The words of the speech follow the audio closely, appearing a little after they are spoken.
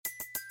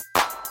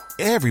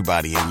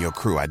Everybody in your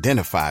crew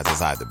identifies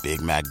as either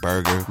Big Mac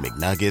Burger,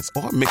 McNuggets,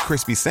 or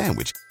McCrispy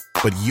Sandwich.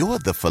 But you're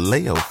the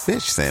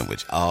Filet-O-Fish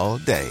Sandwich all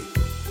day.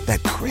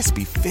 That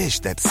crispy fish,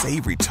 that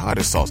savory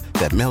tartar sauce,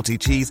 that melty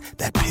cheese,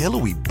 that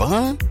pillowy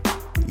bun.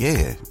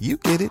 Yeah, you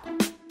get it.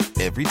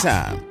 Every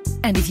time.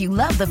 And if you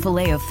love the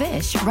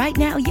Filet-O-Fish, right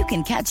now you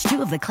can catch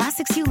two of the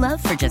classics you love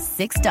for just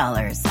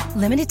 $6.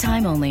 Limited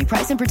time only.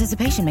 Price and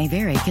participation may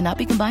vary. Cannot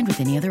be combined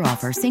with any other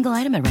offer. Single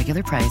item at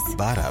regular price.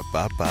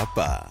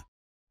 Ba-da-ba-ba-ba.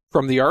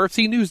 From the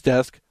RFC News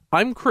Desk,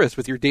 I'm Chris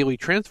with your daily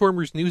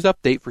Transformers news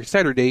update for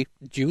Saturday,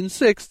 June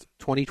 6th,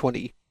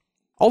 2020.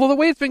 Although the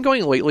way it's been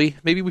going lately,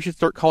 maybe we should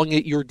start calling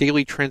it your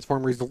daily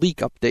Transformers leak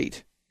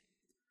update.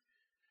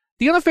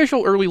 The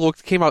unofficial early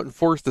looks came out in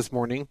force this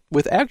morning,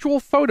 with actual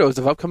photos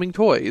of upcoming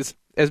toys,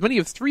 as many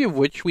as 3 of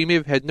which we may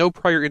have had no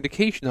prior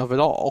indication of at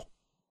all.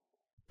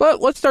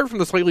 But let's start from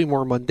the slightly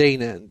more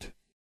mundane end.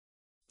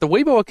 The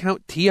Weibo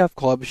account TF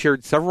Club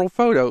shared several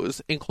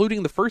photos,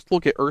 including the first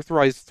look at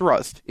Earthrise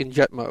Thrust in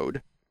jet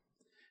mode.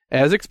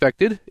 As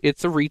expected,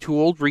 it's a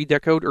retooled,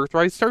 redecoed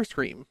Earthrise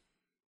Starscream.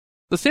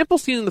 The sample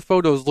seen in the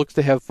photos looks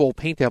to have full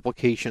paint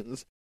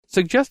applications,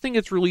 suggesting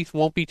its release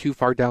won't be too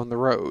far down the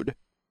road.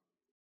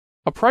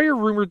 A prior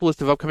rumored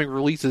list of upcoming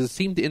releases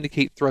seemed to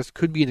indicate Thrust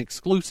could be an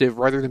exclusive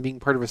rather than being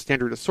part of a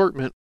standard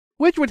assortment,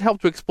 which would help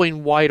to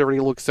explain why it already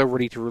looks so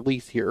ready to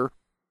release here.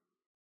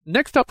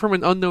 Next up from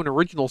an unknown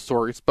original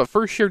source, but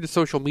first shared to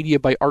social media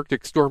by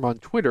Arctic Storm on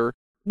Twitter,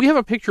 we have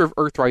a picture of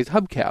Earthrise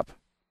Hubcap.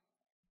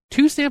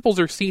 2 samples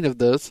are seen of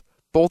this,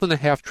 both in a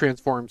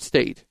half-transformed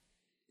state.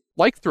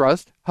 Like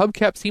Thrust,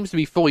 Hubcap seems to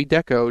be fully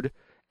decoed,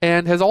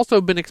 and has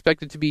also been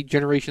expected to be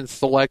Generation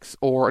Selects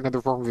or another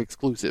form of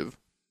exclusive.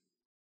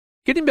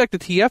 Getting back to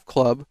TF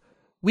Club,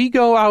 we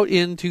go out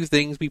into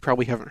things we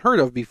probably haven't heard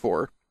of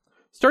before,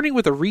 starting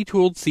with a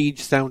retooled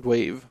Siege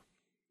Soundwave.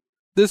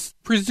 This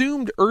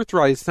presumed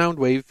Earthrise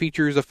Soundwave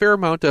features a fair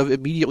amount of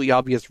immediately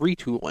obvious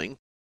retooling,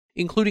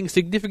 including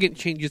significant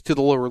changes to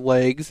the lower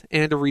legs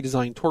and a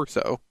redesigned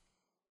torso.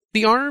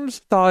 The arms,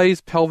 thighs,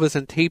 pelvis,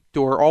 and tape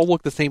door all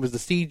look the same as the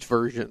Siege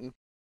version,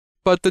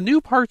 but the new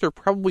parts are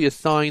probably a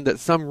sign that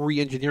some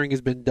re-engineering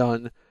has been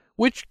done,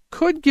 which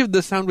could give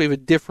the Soundwave a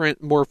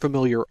different, more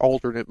familiar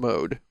alternate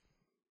mode.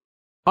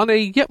 On a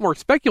yet more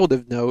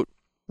speculative note,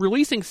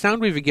 releasing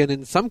Soundwave again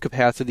in some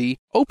capacity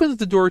opens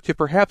the door to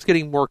perhaps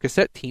getting more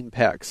cassette team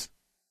packs,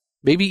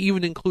 maybe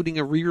even including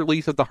a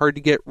re-release of the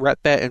hard-to-get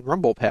Ratbat and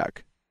Rumble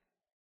pack.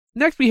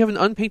 Next we have an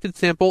unpainted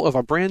sample of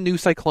a brand new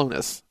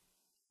Cyclonus.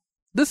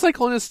 This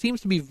Cyclonus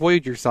seems to be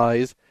Voyager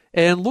size,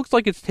 and looks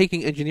like it's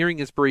taking engineering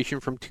inspiration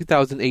from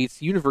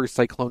 2008's Universe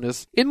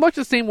Cyclonus in much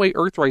the same way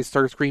Earthrise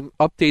Starscream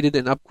updated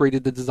and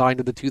upgraded the design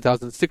of the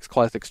 2006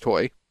 Classics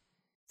toy.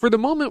 For the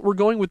moment, we're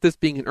going with this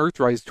being an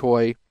Earthrise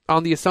toy,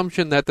 on the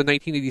assumption that the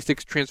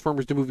 1986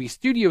 Transformers the Movie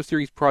Studio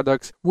Series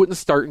products wouldn't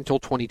start until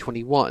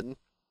 2021,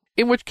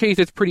 in which case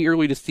it's pretty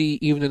early to see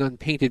even an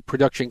unpainted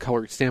production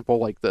color sample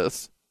like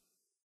this.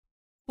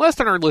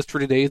 Last on our list for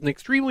today is an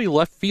extremely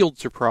left-field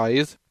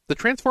surprise, the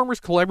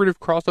Transformers collaborative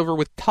crossover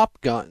with Top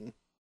Gun.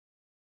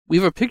 We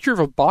have a picture of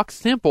a box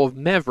sample of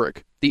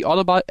Maverick, the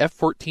Autobot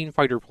F-14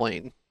 fighter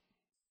plane.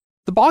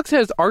 The box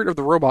has art of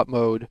the robot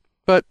mode,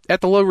 but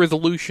at the low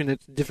resolution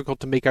it's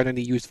difficult to make out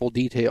any useful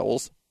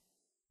details.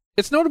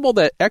 It's notable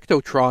that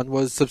Ectotron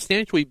was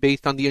substantially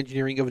based on the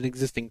engineering of an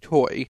existing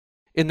toy,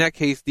 in that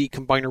case the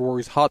Combiner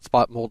Wars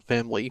Hotspot mold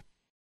family.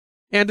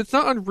 And it's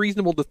not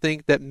unreasonable to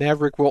think that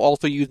Maverick will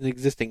also use an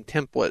existing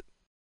template.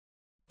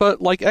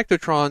 But like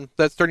Ectotron,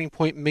 that starting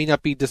point may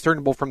not be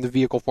discernible from the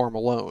vehicle form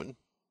alone.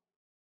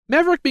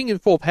 Maverick being in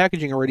full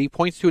packaging already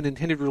points to an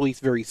intended release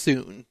very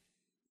soon.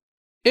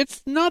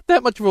 It's not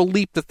that much of a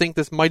leap to think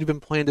this might have been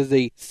planned as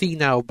a see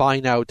now, buy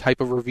now type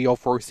of reveal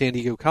for San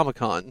Diego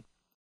Comic-Con.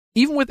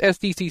 Even with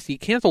SDCC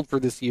cancelled for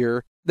this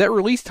year, that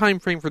release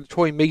timeframe for the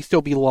toy may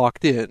still be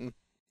locked in,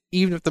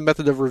 even if the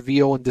method of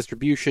reveal and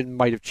distribution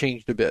might have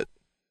changed a bit.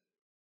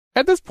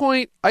 At this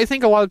point, I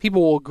think a lot of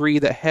people will agree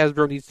that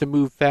Hasbro needs to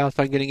move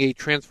fast on getting a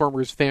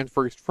Transformers Fan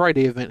First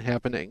Friday event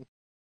happening.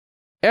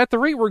 At the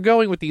rate we're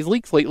going with these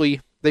leaks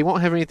lately, they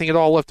won't have anything at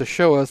all left to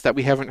show us that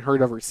we haven't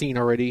heard of or seen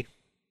already.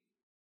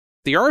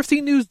 The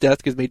RFC News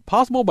Desk is made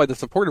possible by the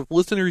support of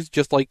listeners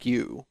just like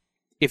you.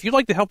 If you'd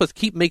like to help us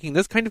keep making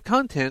this kind of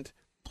content,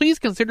 please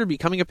consider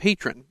becoming a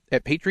patron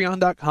at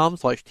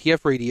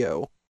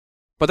patreon.com/tfradio.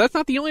 But that's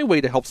not the only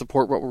way to help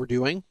support what we're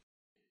doing.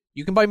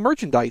 You can buy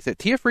merchandise at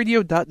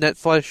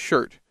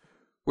tfradio.net/shirt,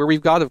 where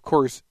we've got, of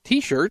course,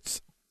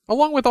 t-shirts,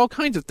 along with all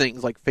kinds of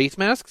things like face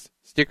masks,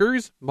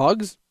 stickers,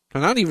 mugs,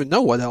 and I don't even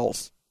know what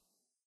else.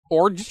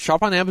 Or just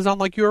shop on Amazon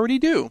like you already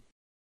do.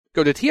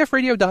 Go to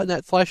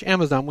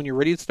tfradio.net/Amazon when you're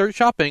ready to start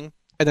shopping,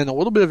 and then a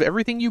little bit of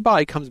everything you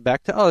buy comes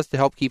back to us to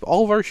help keep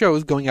all of our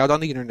shows going out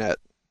on the internet.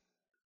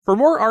 For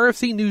more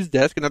RFC News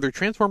Desk and other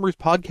Transformers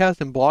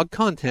podcast and blog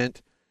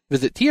content,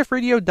 visit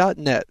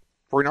tfradio.net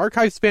for an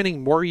archive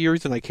spanning more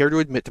years than I care to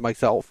admit to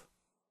myself.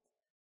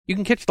 You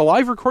can catch the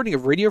live recording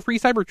of Radio Free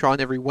Cybertron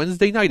every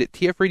Wednesday night at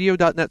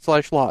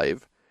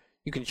tfradio.net/live.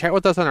 You can chat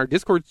with us on our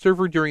Discord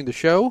server during the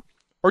show,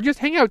 or just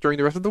hang out during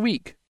the rest of the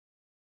week.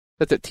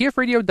 That's at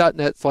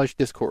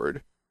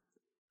tfradio.net/discord.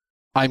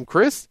 I'm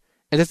Chris,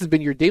 and this has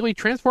been your daily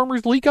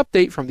Transformers leak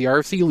update from the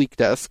RFC Leak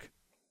Desk.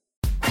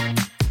 I'm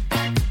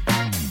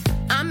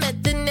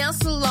at the nail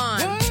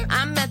salon.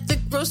 I'm at the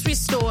grocery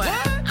store.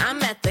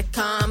 I'm at the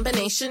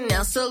combination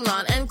nail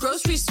salon and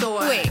grocery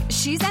store. Wait,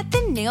 she's at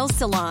the nail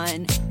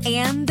salon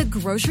and the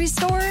grocery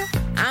store?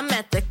 I'm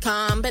at the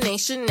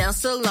combination nail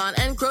salon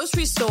and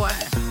grocery store.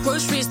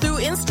 Groceries through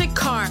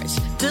Instacart,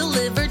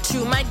 delivered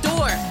to my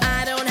door.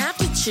 I don't have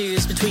to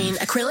choose between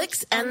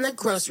acrylics and the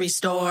grocery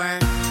store.